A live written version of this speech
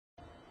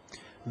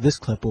This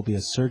clip will be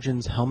a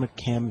surgeon's helmet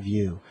cam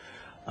view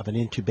of an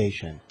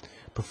intubation.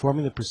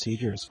 Performing the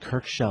procedure is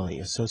Kirk Shelley,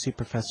 Associate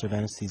Professor of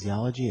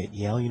Anesthesiology at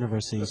Yale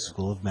University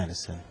School of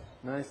Medicine.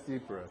 Nice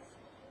deep breath.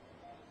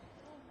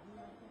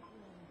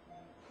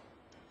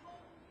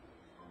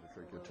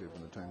 Trachea tube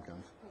when the time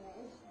comes.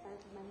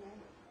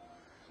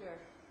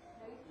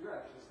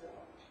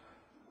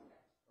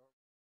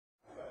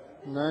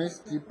 Nice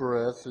deep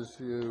breaths as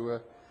you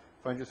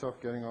find yourself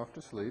getting off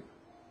to sleep.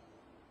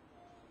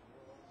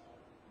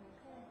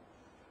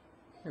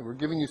 Okay, we're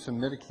giving you some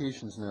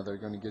medications now that are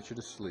going to get you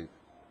to sleep.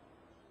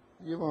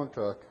 You won't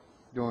talk.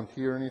 You won't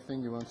hear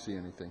anything. You won't see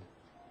anything.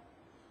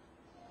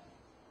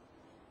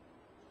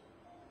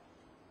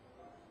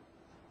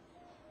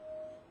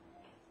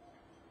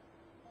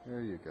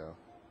 There you go.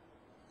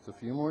 Just a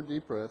few more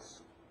deep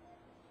breaths.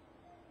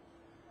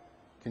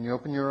 Can you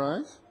open your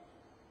eyes?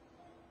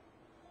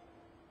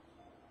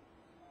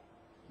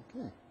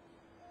 Okay.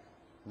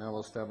 Now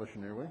we'll establish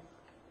an airway.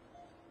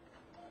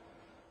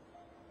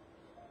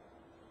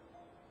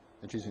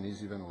 And she's in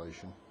easy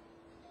ventilation.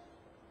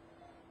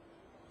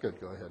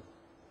 Good, go ahead.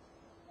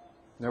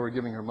 Now we're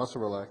giving her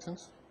muscle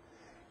relaxants.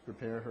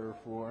 Prepare her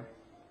for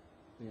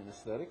the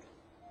anesthetic.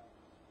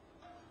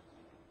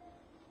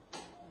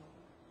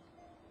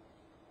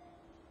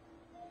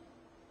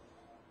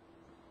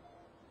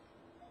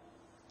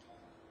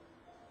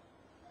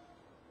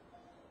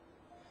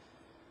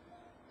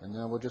 And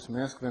now we'll just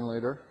mask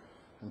ventilate her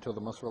until the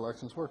muscle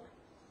relaxants work.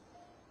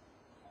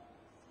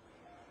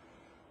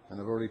 And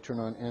I've already turned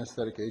on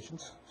anesthetic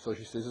agents, so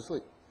she stays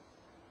asleep.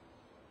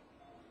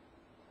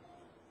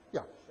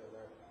 Yeah.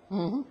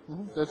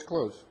 That's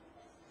close.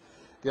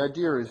 The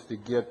idea is to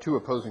get two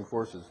opposing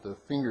forces. The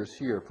fingers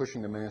here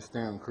pushing the mask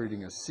down,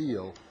 creating a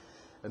seal,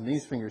 and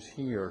these fingers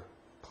here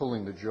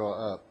pulling the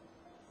jaw up.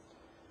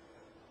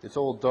 It's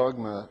old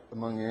dogma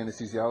among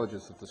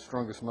anesthesiologists that the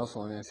strongest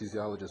muscle in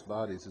anesthesiologists'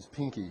 bodies is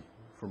pinky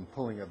from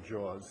pulling up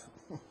jaws.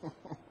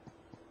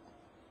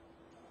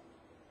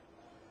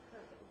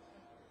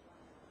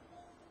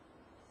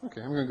 Okay,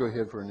 I'm going to go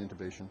ahead for an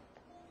intubation.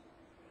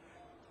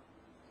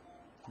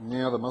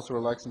 Now the muscle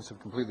relaxants have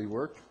completely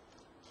worked.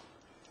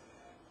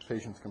 The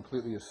patient's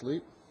completely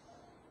asleep.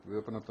 We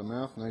open up the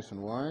mouth nice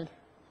and wide.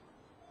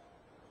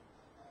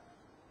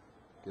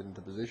 Get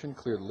into position,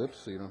 clear the lips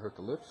so you don't hurt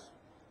the lips.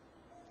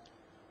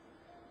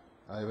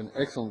 I have an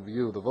excellent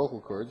view of the vocal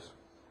cords.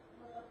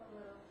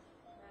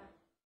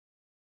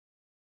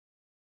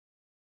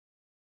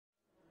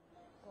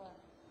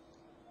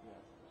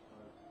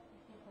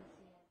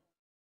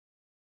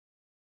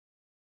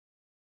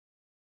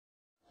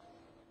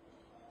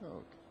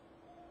 Okay.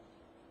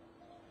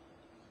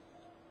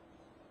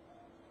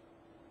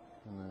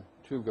 And the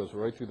tube goes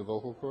right through the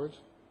vocal cords.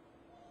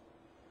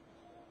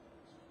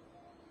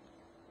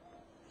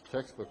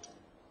 Textbook.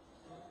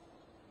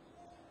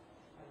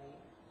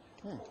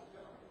 Okay.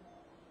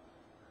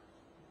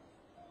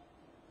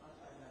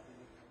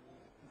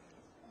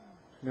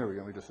 There we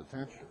go, we just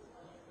attach.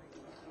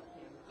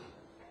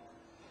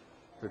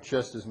 Her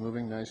chest is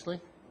moving nicely.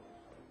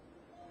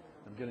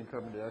 I'm getting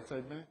carbon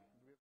dioxide back.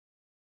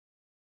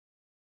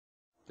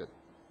 Good.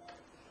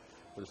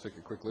 We'll just take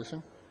a quick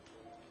listen.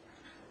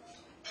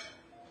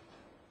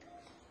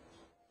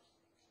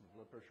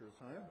 Blood pressure is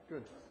higher.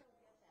 Good.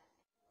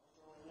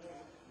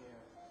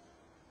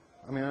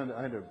 I mean,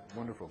 I had a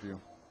wonderful view.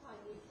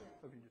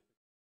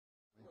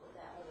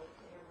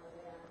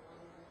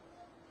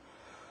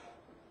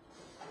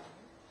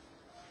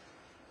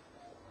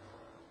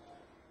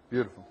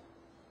 Beautiful.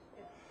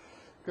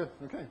 Good.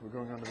 Okay, we're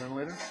going on the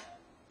ventilator.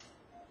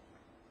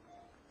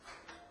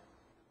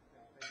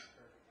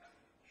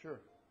 Sure.